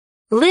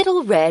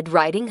Little Red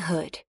Riding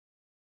Hood.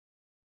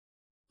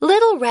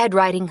 Little Red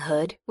Riding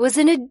Hood was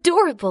an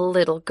adorable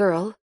little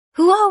girl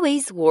who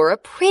always wore a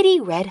pretty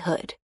red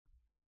hood.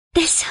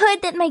 This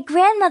hood that my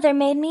grandmother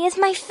made me is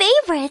my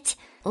favorite.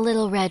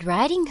 Little Red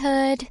Riding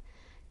Hood,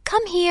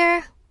 come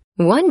here.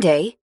 One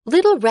day,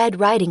 Little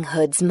Red Riding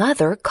Hood's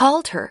mother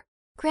called her.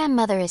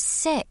 Grandmother is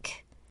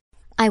sick.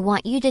 I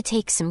want you to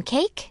take some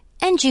cake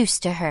and juice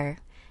to her.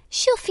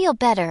 She'll feel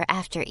better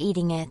after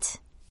eating it.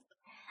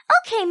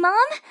 Okay,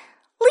 Mom.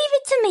 Leave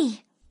it to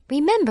me.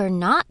 Remember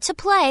not to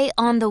play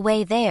on the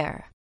way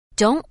there.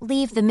 Don't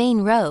leave the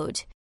main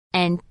road.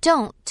 And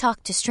don't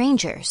talk to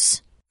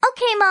strangers.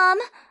 Okay, Mom.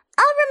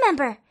 I'll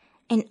remember.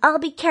 And I'll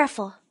be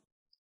careful.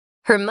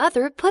 Her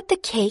mother put the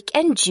cake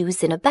and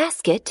juice in a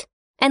basket,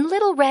 and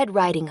Little Red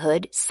Riding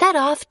Hood set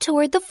off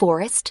toward the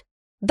forest,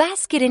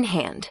 basket in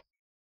hand.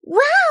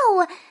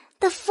 Wow!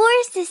 The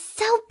forest is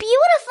so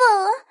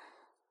beautiful!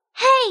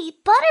 Hey,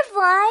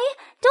 butterfly!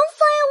 Don't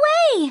fly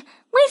away!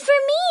 Wait for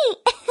me!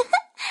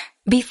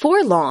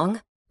 Before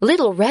long,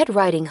 Little Red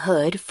Riding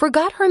Hood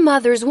forgot her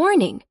mother's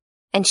warning,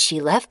 and she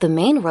left the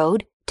main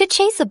road to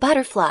chase a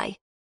butterfly.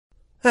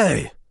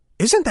 Hey,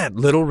 isn't that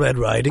Little Red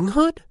Riding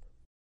Hood?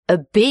 A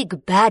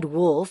big bad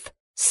wolf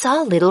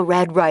saw Little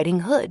Red Riding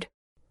Hood.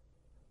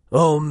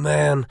 Oh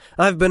man,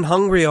 I've been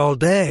hungry all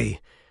day.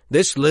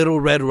 This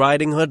Little Red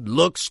Riding Hood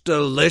looks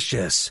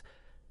delicious.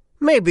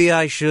 Maybe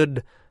I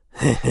should...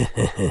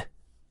 A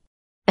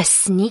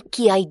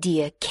sneaky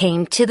idea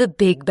came to the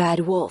big bad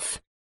wolf.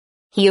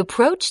 He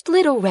approached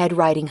Little Red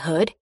Riding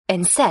Hood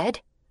and said,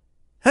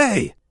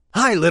 Hey,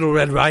 hi Little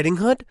Red Riding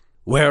Hood.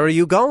 Where are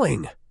you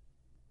going?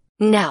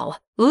 Now,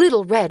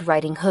 Little Red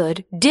Riding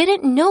Hood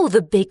didn't know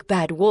the big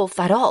bad wolf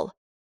at all,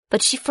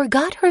 but she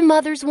forgot her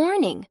mother's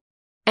warning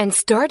and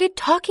started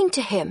talking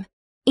to him,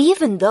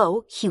 even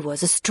though he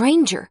was a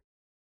stranger.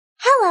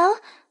 Hello.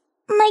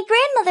 My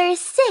grandmother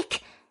is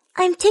sick.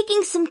 I'm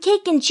taking some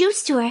cake and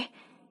juice to her.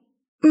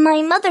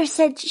 My mother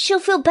said she'll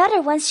feel better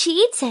once she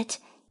eats it.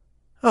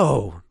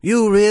 Oh,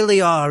 you really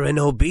are an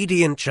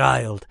obedient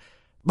child.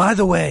 By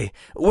the way,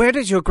 where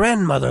does your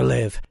grandmother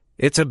live?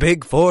 It's a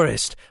big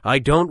forest. I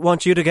don't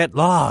want you to get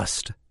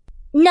lost.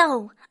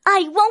 No,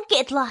 I won't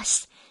get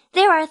lost.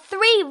 There are 3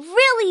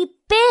 really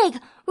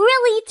big,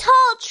 really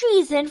tall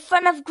trees in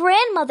front of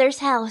Grandmother's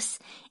house.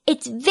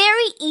 It's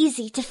very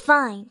easy to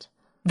find.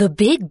 The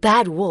big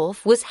bad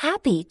wolf was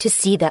happy to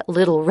see that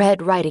Little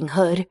Red Riding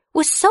Hood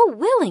was so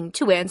willing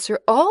to answer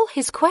all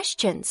his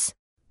questions.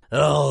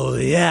 Oh,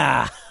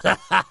 yeah.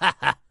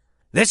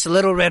 This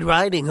Little Red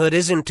Riding Hood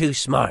isn't too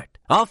smart.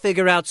 I'll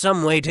figure out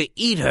some way to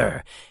eat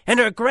her, and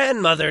her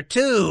grandmother,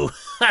 too.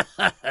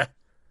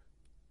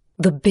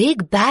 The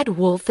big bad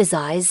wolf's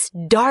eyes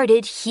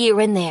darted here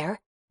and there,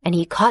 and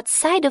he caught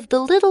sight of the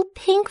little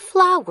pink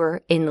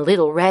flower in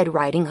Little Red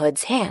Riding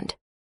Hood's hand.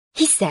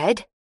 He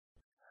said,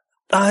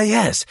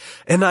 Yes,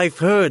 and I've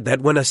heard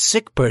that when a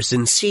sick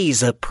person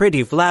sees a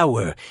pretty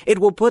flower, it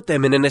will put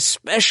them in an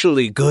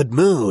especially good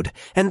mood,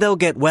 and they'll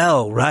get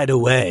well right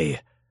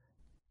away.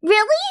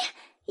 Really?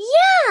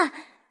 Yeah!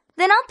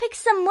 Then I'll pick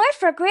some more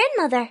for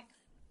Grandmother.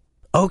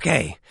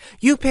 Okay,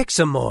 you pick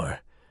some more.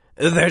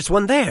 There's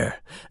one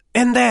there,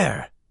 and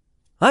there.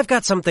 I've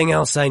got something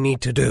else I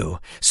need to do,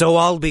 so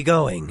I'll be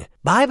going.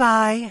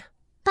 Bye-bye.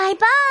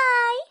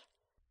 Bye-bye.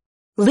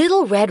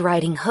 Little Red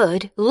Riding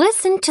Hood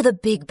listened to the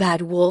big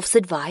bad wolf's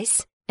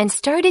advice and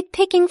started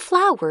picking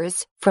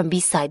flowers from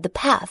beside the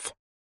path.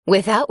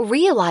 Without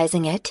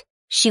realizing it,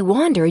 she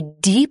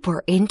wandered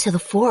deeper into the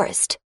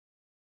forest.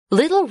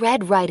 Little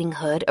Red Riding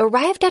Hood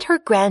arrived at her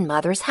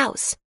grandmother's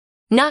house.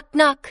 Knock,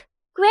 knock.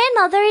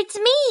 Grandmother, it's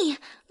me,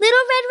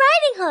 Little Red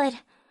Riding Hood.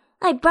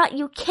 I brought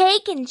you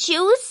cake and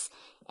juice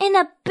and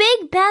a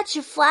big batch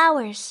of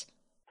flowers.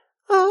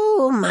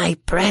 Oh, my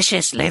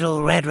precious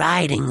Little Red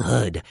Riding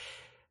Hood.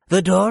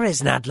 The door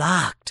is not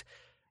locked.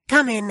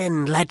 Come in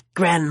and let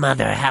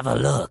Grandmother have a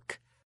look.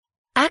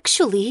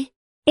 Actually,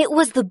 it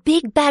was the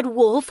big bad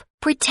wolf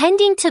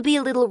pretending to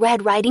be Little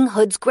Red Riding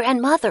Hood's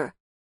grandmother.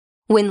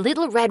 When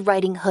Little Red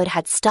Riding Hood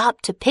had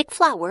stopped to pick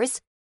flowers,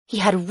 he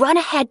had run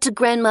ahead to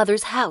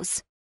Grandmother's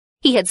house.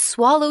 He had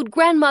swallowed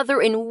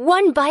Grandmother in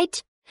one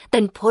bite,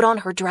 then put on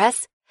her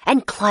dress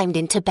and climbed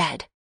into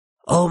bed.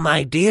 Oh,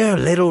 my dear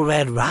Little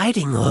Red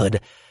Riding Hood,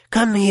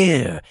 come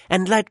here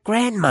and let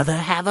Grandmother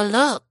have a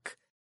look.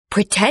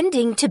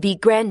 Pretending to be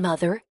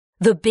Grandmother,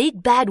 the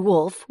big bad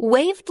wolf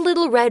waved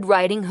Little Red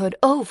Riding Hood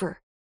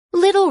over.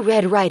 Little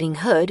Red Riding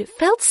Hood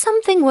felt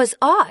something was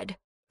odd,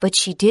 but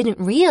she didn't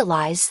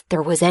realize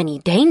there was any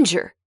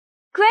danger.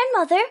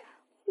 Grandmother,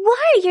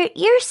 why are your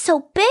ears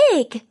so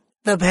big?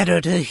 The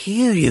better to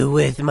hear you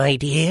with, my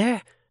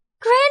dear.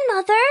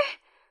 Grandmother,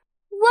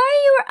 why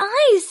are your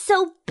eyes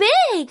so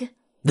big?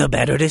 The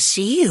better to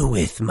see you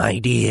with, my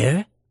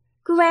dear.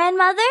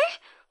 Grandmother,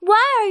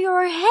 why are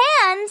your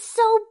hands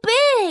so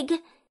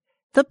big?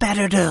 The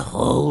better to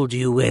hold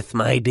you with,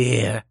 my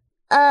dear.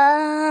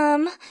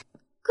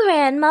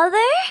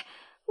 Grandmother,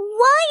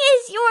 why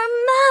is your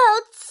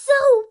mouth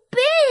so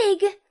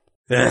big?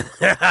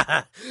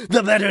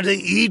 The better to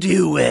eat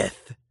you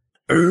with.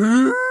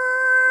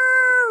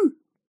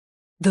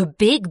 The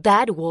big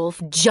bad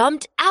wolf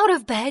jumped out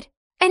of bed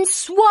and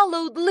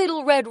swallowed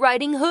Little Red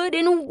Riding Hood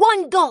in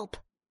one gulp.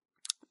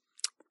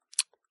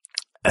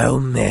 Oh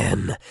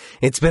man,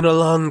 it's been a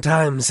long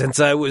time since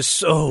I was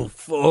so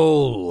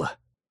full.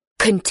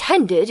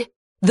 Contented,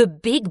 the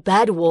big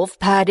bad wolf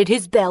patted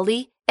his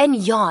belly and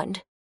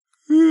yawned.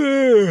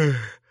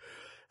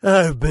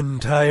 I've been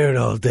tired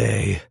all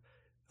day.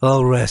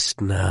 I'll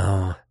rest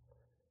now.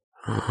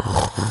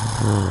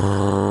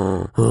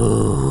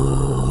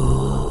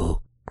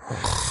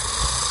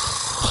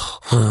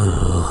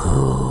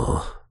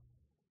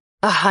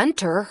 A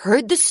hunter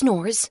heard the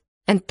snores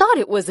and thought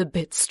it was a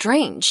bit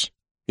strange.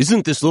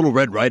 Isn't this Little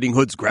Red Riding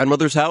Hood's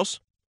grandmother's house?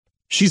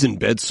 She's in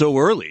bed so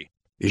early.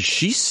 Is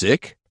she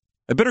sick?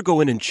 I better go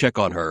in and check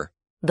on her.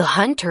 The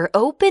hunter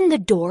opened the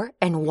door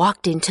and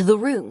walked into the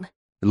room.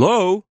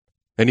 Hello?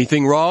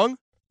 Anything wrong?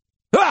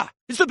 Ah!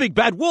 It's the big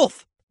bad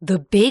wolf! The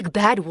big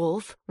bad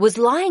wolf was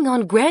lying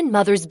on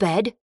grandmother's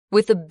bed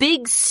with a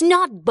big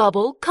snot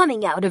bubble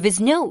coming out of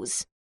his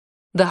nose.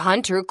 The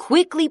hunter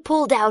quickly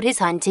pulled out his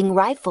hunting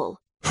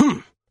rifle.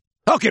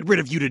 I'll get rid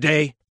of you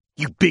today,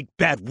 you big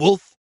bad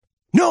wolf.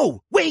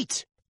 No,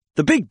 wait!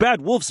 The big bad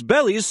wolf's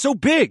belly is so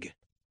big.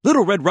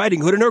 Little Red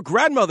Riding Hood and her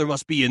grandmother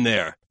must be in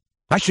there.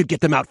 I should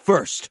get them out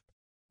first.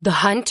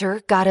 The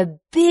hunter got a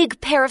big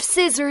pair of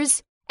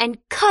scissors and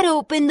cut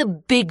open the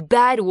big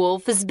bad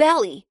wolf's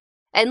belly,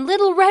 and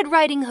Little Red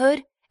Riding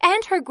Hood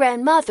and her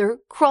grandmother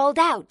crawled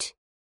out.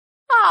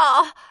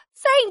 "Ah,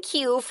 thank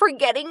you for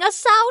getting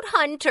us out,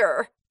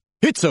 Hunter."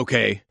 It's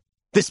okay.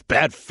 This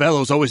bad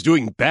fellow's always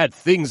doing bad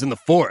things in the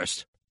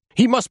forest.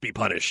 He must be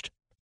punished.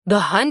 The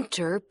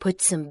hunter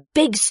put some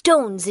big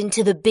stones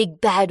into the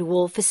big bad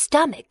wolf's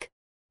stomach.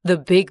 The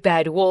big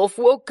bad wolf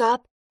woke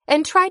up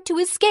and tried to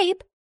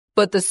escape,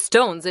 but the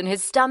stones in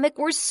his stomach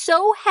were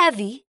so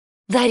heavy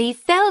that he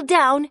fell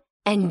down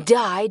and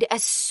died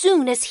as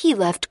soon as he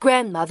left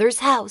grandmother's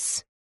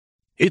house.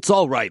 It's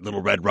all right,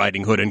 Little Red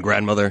Riding Hood and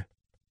grandmother.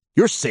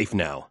 You're safe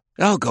now.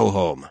 I'll go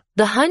home.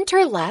 The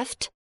hunter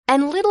left,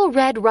 and Little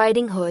Red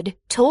Riding Hood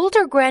told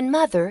her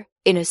grandmother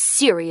in a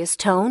serious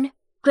tone,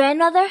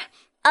 Grandmother,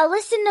 I'll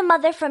listen to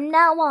Mother from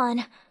now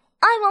on.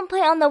 I won't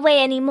play on the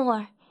way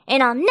anymore,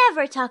 and I'll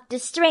never talk to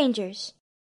strangers.